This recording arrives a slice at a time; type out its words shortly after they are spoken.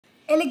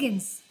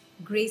Elegance,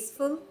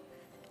 graceful,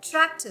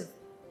 attractive,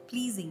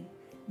 pleasing.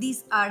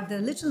 These are the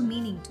literal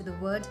meaning to the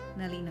word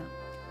Nalina.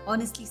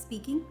 Honestly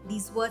speaking,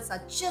 these words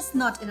are just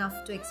not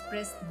enough to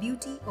express the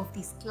beauty of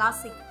these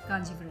classic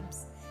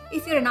Kanjivarams.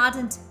 If you're an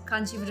ardent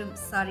Kanchivaram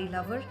Saree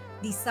lover,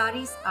 these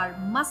sarees are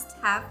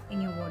must-have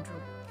in your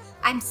wardrobe.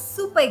 I'm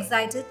super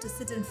excited to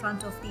sit in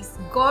front of these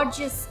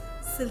gorgeous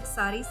silk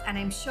sarees, and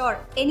I'm sure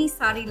any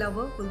saree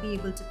lover will be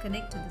able to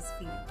connect to this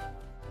feeling.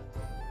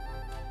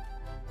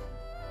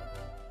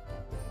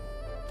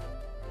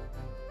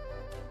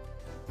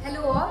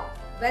 Hello all,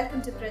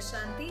 welcome to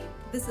Prashanti.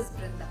 This is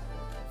Brinda.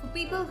 For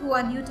people who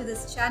are new to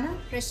this channel,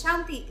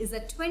 Prashanti is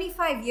a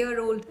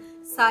 25-year-old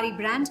saree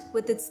brand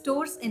with its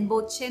stores in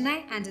both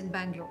Chennai and in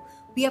Bangalore.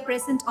 We are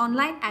present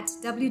online at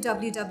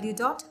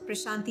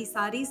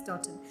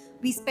www.prashantisarees.in.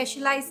 We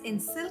specialize in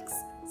silks,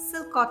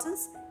 silk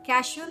cottons,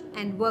 casual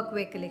and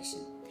workwear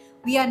collection.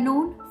 We are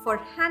known for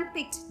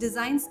hand-picked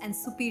designs and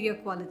superior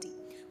quality.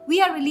 We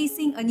are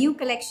releasing a new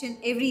collection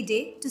every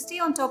day. To stay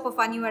on top of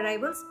our new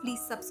arrivals, please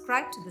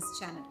subscribe to this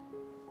channel.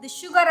 The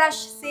Sugar Rush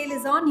sale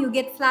is on. You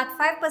get flat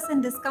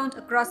 5% discount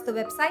across the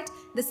website.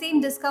 The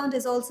same discount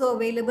is also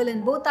available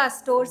in both our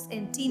stores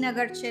in T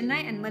Nagar,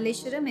 Chennai and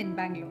Malleshwaram in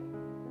Bangalore.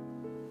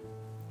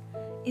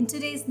 In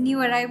today's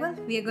new arrival,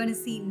 we are going to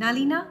see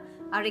Nalina,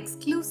 our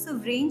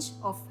exclusive range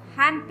of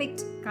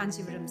hand-picked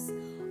Kanjivarams.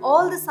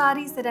 All the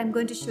sarees that I'm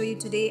going to show you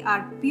today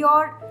are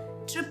pure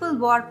triple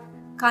warp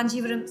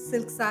Kanjivaram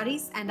Silk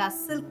Sarees and are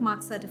silk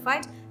mark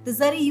certified. The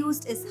zari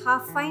used is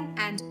half fine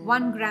and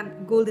 1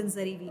 gram golden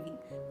zari weaving.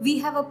 We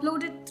have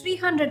uploaded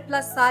 300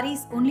 plus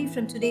sarees only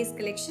from today's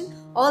collection.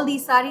 All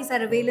these sarees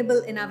are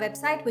available in our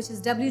website, which is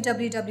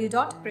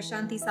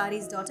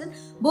www.prashantisarees.in.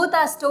 Both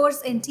our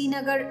stores in T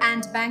Nagar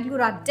and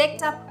Bangalore are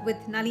decked up with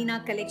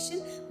Nalina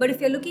collection. But if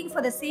you're looking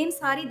for the same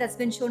saree that's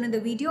been shown in the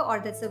video or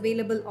that's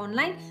available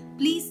online,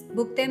 please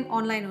book them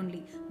online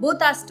only.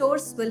 Both our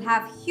stores will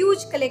have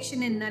huge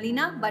collection in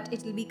Nalina, but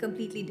it will be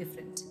completely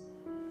different.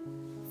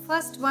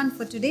 First one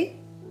for today,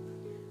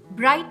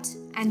 bright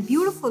and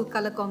beautiful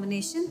color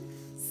combination.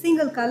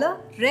 Single color,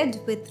 red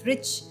with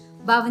rich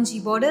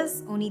bavanji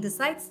borders on either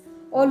sides,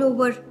 all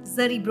over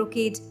zari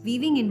brocade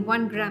weaving in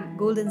 1 gram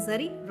golden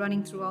zari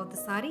running throughout the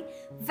saree.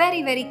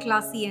 Very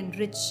classy and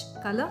rich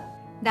color.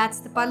 That's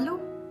the pallu,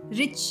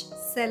 rich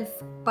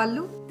self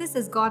pallu. This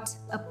has got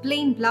a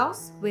plain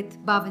blouse with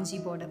bavanji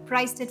border,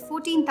 priced at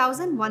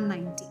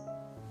 14,190.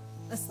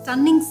 A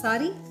stunning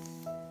saree,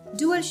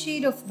 dual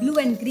shade of blue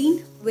and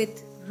green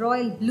with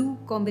royal blue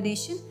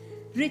combination.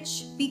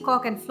 Rich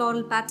peacock and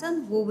floral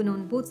pattern woven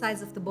on both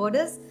sides of the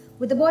borders,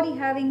 with the body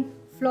having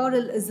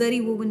floral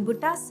zari woven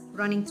buttas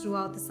running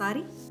throughout the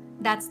saree.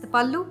 That's the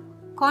pallu.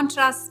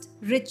 Contrast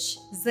rich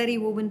zari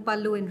woven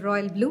pallu in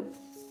royal blue.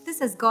 This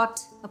has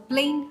got a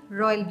plain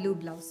royal blue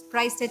blouse,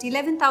 priced at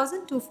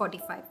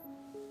 11,245.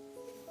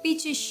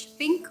 Peachish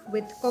pink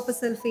with copper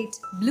sulphate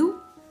blue.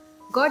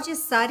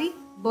 Gorgeous saree,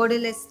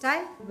 borderless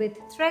style with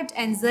thread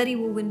and zari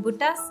woven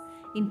buttas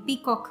in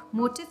peacock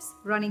motifs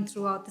running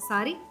throughout the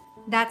saree.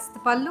 That's the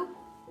pallu,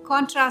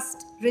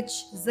 contrast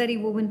rich zari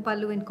woven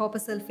pallu in copper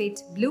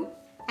sulphate blue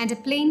and a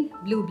plain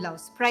blue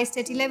blouse, priced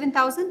at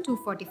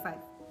 11,245.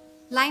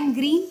 Lime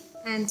green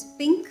and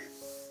pink,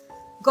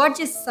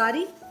 gorgeous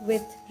saree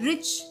with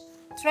rich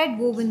thread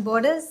woven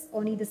borders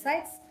on either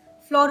sides,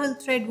 floral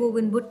thread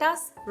woven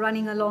buttas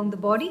running along the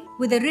body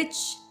with a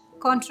rich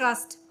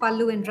contrast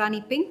pallu in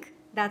rani pink.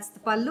 That's the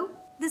pallu.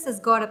 This has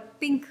got a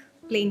pink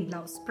plain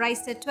blouse,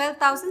 priced at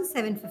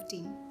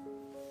 12,715.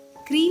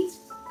 Cream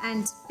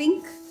and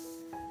pink,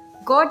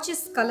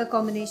 gorgeous color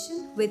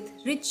combination with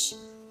rich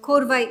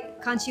korvai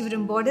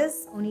Kanchivaram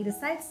borders on either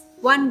sides,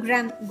 1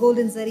 gram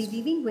golden zari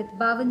weaving with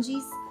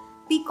bavanjis,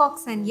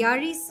 peacocks and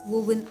yaris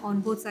woven on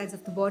both sides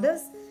of the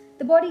borders.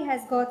 The body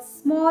has got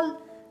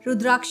small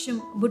rudraksham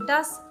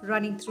buttas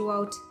running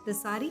throughout the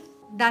saree.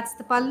 That's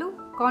the pallu,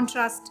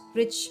 contrast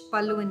rich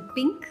pallu in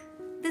pink.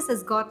 This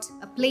has got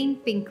a plain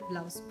pink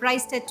blouse,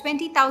 priced at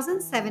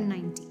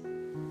 20,790.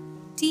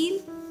 Teal,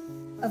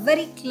 a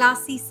very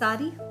classy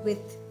saree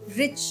with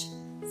rich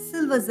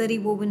silver zari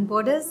woven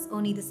borders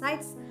on either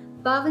sides,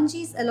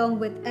 bavanjis along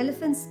with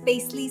elephants,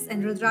 paisleys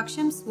and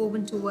rudrakshams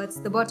woven towards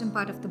the bottom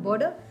part of the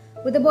border,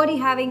 with the body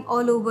having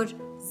all over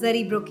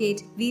zari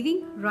brocade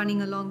weaving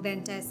running along the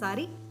entire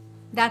saree.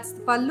 That's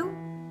the pallu,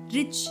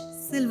 rich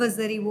silver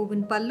zari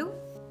woven pallu.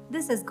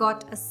 This has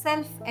got a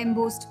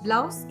self-embossed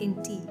blouse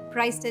in teal,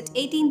 priced at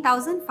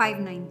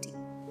 18,590.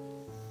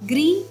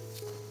 Green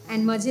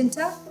and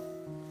magenta,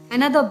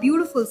 another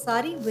beautiful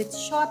saree with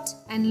short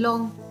and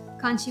long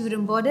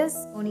Kanchivaram borders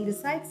on either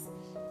sides,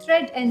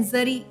 thread and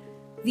zari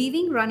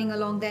weaving running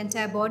along the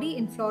entire body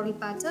in floral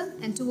pattern,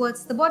 and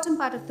towards the bottom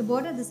part of the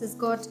border this has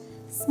got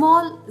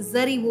small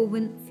zari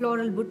woven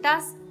floral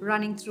buttas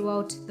running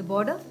throughout the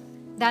border.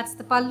 That's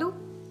the pallu,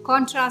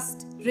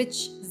 contrast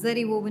rich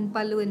zari woven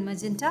pallu in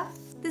magenta.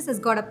 This has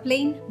got a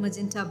plain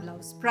magenta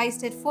blouse,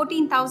 priced at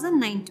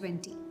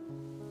 14,920.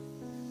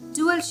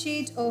 Dual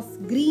shade of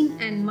green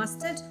and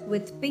mustard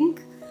with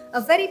pink,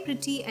 a very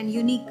pretty and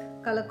unique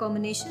color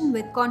combination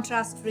with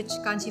contrast rich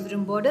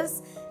Kanchivaram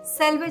borders,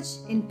 selvage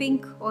in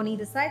pink on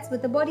either sides,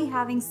 with the body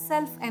having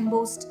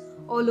self-embossed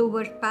all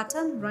over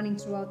pattern running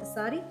throughout the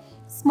saree.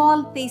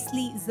 Small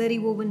paisley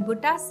zari woven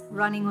buttas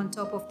running on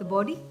top of the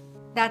body.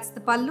 That's the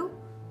pallu.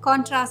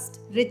 Contrast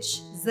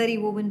rich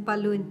zari woven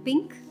pallu in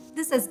pink.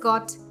 This has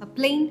got a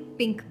plain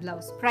pink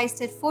blouse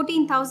priced at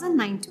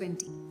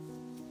 14,920.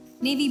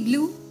 Navy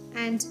blue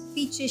and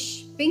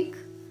peachish pink.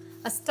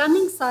 A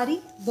stunning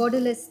saree,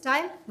 borderless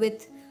style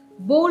with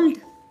bold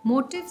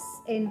motifs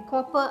in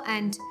copper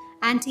and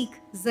antique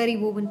zari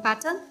woven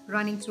pattern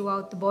running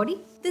throughout the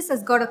body. This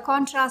has got a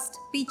contrast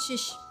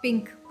peachish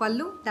pink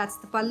pallu, that's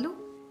the pallu,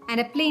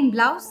 and a plain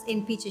blouse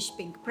in peachish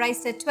pink,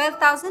 priced at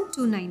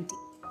 12,290.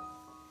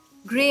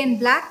 Grey and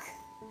black,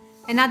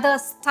 another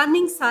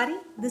stunning saree,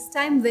 this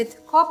time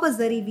with copper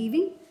zari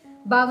weaving,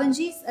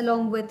 bavanjis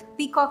along with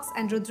peacocks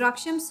and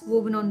rudrakshams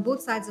woven on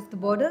both sides of the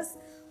borders,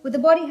 with the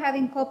body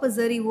having copper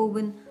zari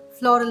woven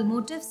floral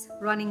motifs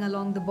running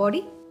along the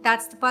body.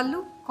 That's the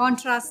pallu,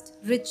 contrast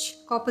rich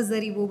copper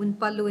zari woven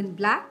pallu in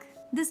black.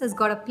 This has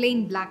got a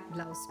plain black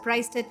blouse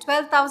priced at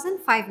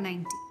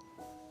 12,590.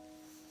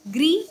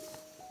 Green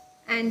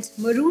and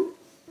maroon,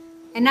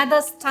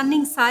 another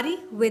stunning saree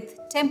with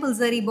temple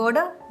zari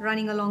border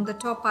running along the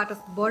top part of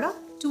the border.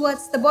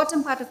 Towards the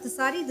bottom part of the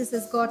saree, this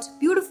has got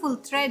beautiful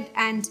thread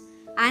and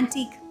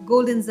antique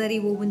golden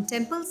zari woven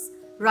temples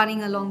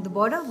running along the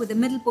border, with the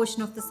middle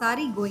portion of the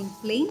saree going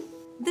plain.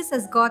 This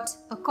has got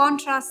a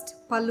contrast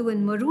pallu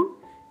in maroon,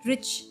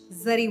 rich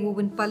zari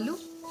woven pallu,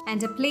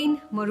 and a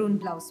plain maroon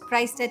blouse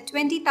priced at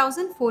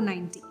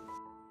 20,490.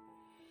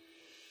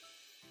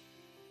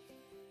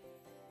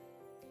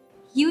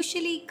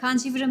 Usually,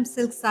 Kanjivaram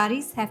silk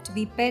sarees have to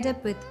be paired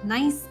up with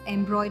nice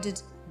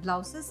embroidered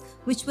blouses,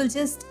 which will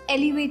just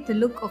elevate the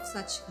look of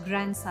such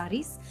grand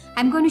sarees.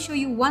 I'm going to show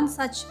you one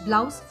such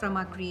blouse from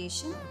our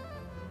creation.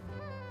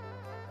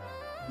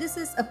 This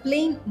is a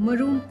plain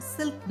maroon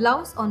silk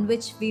blouse on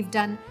which we've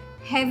done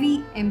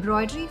heavy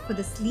embroidery for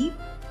the sleeve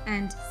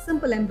and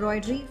simple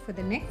embroidery for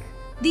the neck.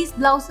 These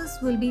blouses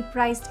will be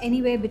priced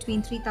anywhere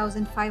between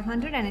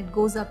 3,500 and it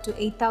goes up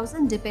to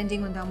 8,000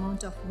 depending on the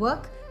amount of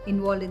work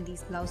involved in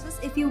these blouses.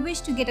 If you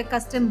wish to get a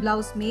custom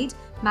blouse made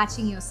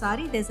matching your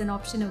saree, there's an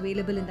option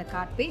available in the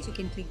cart page. You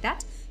can click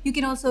that. You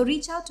can also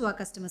reach out to our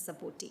customer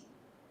support team.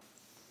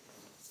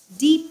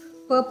 Deep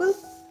purple,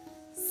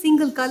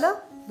 single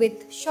color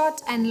with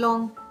short and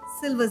long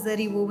silver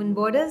zari woven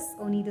borders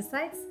on either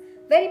sides.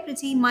 Very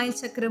pretty mild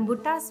chakram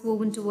buttas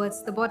woven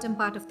towards the bottom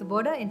part of the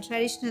border in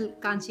traditional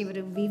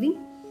Kanchivaram weaving,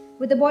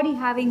 with the body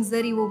having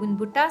zari woven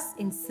buttas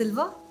in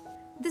silver.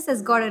 This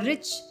has got a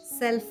rich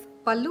self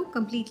pallu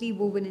completely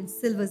woven in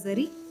silver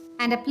zari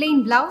and a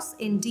plain blouse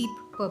in deep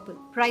purple,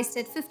 priced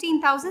at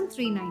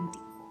 15,390.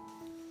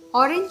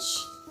 Orange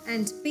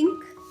and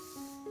pink,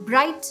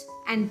 bright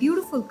and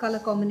beautiful color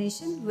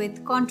combination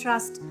with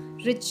contrast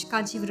rich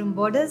Kanchivaram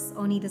borders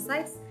on either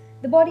sides.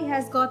 The body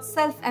has got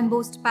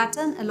self-embossed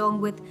pattern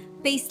along with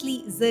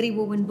paisley zari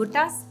woven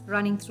buttas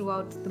running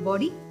throughout the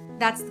body.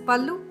 That's the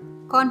pallu,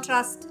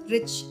 contrast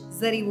rich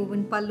zari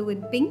woven pallu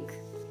in pink.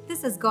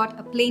 This has got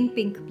a plain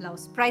pink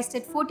blouse priced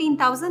at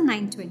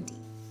 14,920.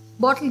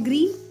 Bottle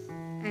green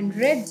and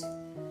red,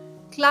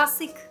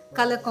 classic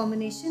color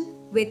combination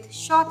with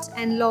short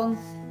and long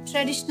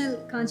traditional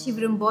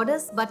Kanchivaram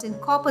borders but in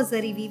copper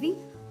zari weaving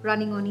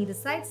running on either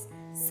sides.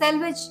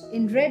 Selvage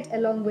in red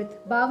along with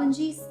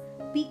bavanjis,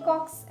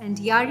 peacocks and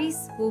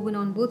yaris woven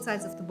on both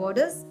sides of the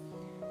borders.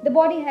 The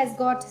body has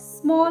got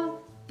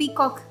small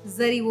peacock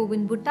zari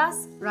woven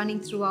buttas running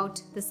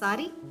throughout the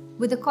saree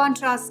with a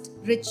contrast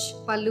rich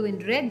pallu in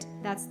red,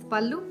 that's the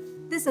pallu.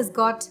 This has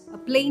got a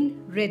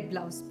plain red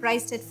blouse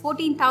priced at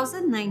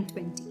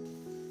 14,920.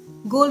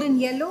 Golden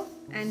yellow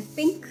and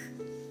pink,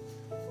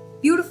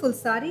 beautiful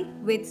saree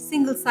with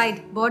single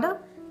side border,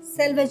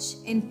 selvage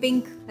in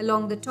pink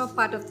along the top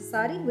part of the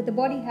saree with the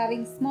body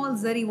having small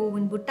zari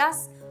woven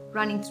buttas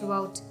running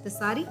throughout the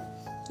saree.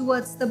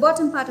 Towards the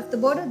bottom part of the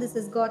border, this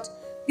has got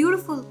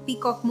beautiful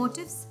peacock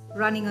motifs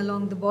running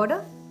along the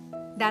border.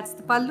 That's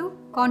the pallu,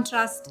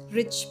 contrast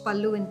rich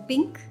pallu in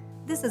pink.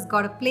 This has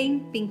got a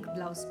plain pink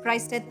blouse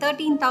priced at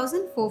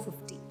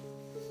 13,450.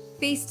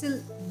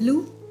 Pastel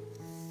blue,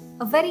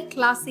 a very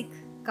classic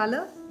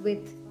color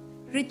with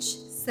rich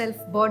self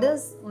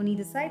borders on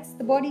either sides.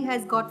 The body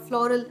has got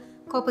floral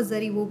copper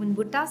zari woven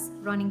buttas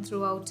running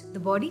throughout the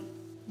body.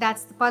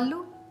 That's the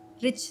pallu,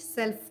 rich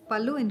self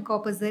pallu in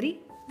copper zari.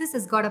 This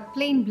has got a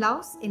plain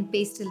blouse in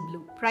pastel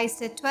blue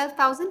priced at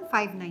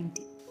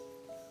 12,590.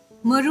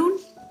 Maroon,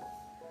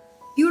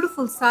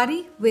 beautiful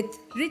saree with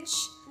rich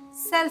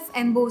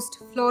self-embossed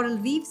floral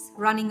weaves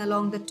running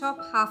along the top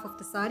half of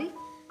the saree.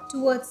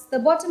 Towards the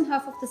bottom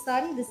half of the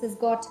saree, this has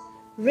got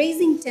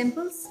raising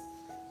temples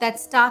that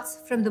starts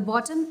from the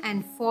bottom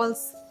and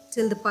falls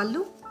till the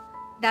pallu.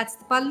 That's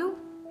the pallu,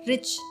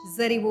 rich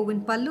zari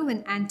woven pallu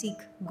in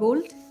antique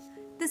gold.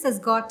 This has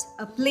got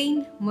a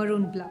plain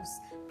maroon blouse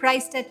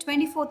priced at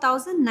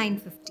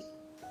 24,950.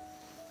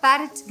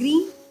 Parrot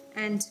green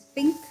and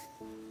pink,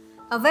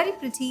 a very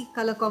pretty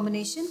color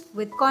combination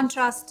with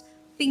contrast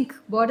pink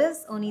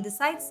borders on either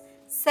sides,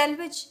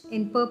 selvage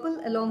in purple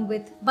along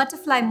with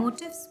butterfly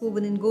motifs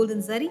woven in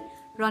golden zari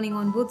running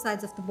on both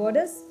sides of the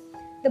borders.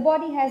 The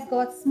body has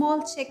got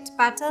small checked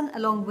pattern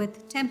along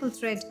with temple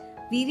thread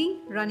weaving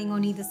running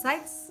on either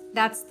sides.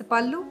 That's the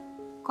pallu.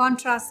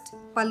 Contrast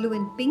pallu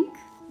in pink.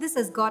 This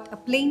has got a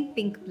plain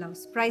pink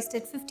blouse priced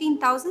at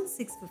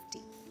 15,650.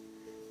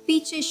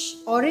 Peachish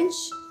orange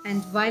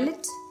and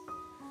violet.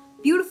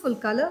 Beautiful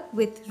color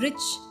with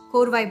rich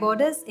korvai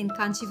borders in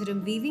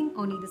Kanchivaram weaving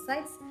on either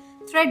sides.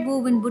 Thread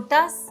woven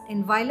buttas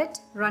in violet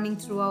running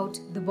throughout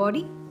the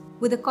body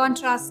with a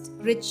contrast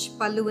rich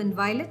pallu in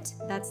violet.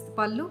 That's the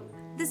pallu.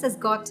 This has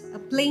got a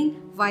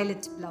plain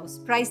violet blouse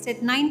priced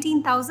at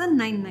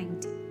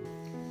 19,990.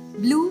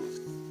 Blue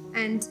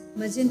and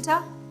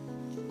magenta.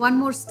 One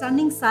more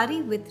stunning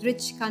sari with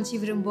rich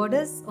Kanchivaram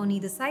borders on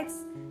either sides.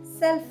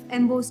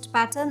 Self-embossed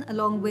pattern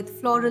along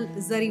with floral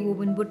zari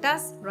woven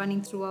buttas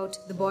running throughout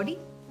the body.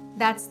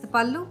 That's the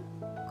pallu.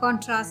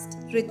 Contrast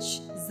rich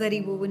zari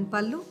woven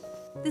pallu.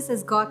 This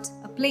has got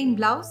a plain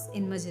blouse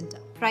in magenta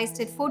priced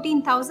at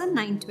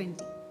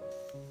 14,920.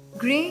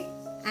 Grey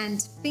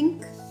and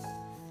pink.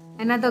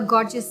 Another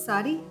gorgeous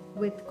sari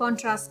with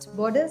contrast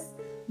borders.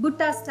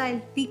 Butta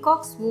style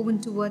peacocks woven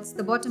towards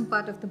the bottom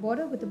part of the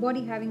border with the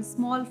body having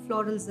small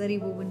floral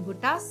zari woven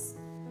buttas.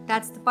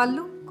 That's the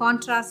pallu.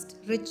 Contrast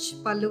rich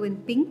pallu in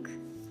pink.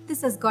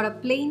 This has got a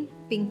plain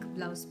pink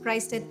blouse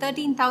priced at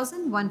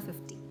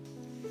 13,150.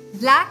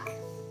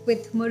 Black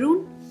with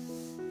maroon.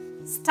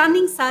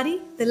 Stunning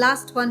sari, the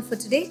last one for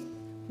today,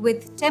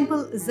 with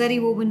temple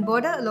zari woven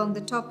border along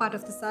the top part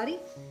of the sari.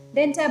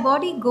 The entire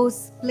body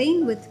goes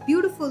plain with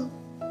beautiful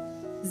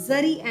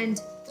zari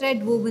and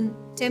thread woven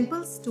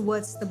temples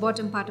towards the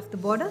bottom part of the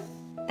border.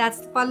 That's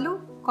the pallu.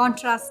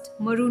 Contrast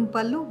maroon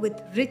pallu with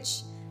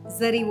rich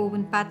zari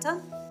woven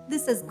pattern.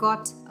 This has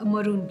got a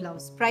maroon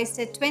blouse priced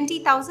at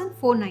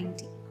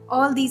 20,490.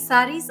 All these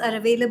saris are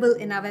available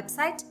in our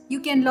website. You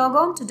can log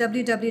on to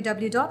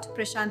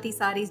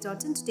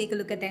www.prashantisarees.in to take a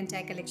look at the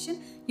entire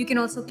collection. You can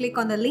also click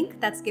on the link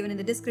that's given in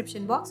the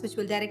description box, which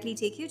will directly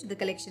take you to the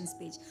collections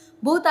page.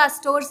 Both our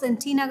stores in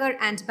T Nagar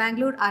and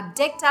Bangalore are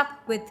decked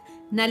up with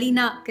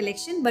Nalina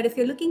collection. But if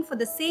you're looking for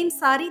the same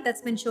sari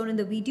that's been shown in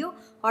the video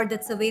or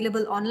that's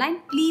available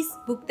online, please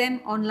book them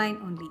online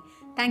only.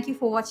 Thank you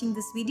for watching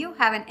this video.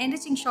 Have an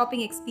enriching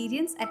shopping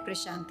experience at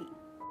Prashanti.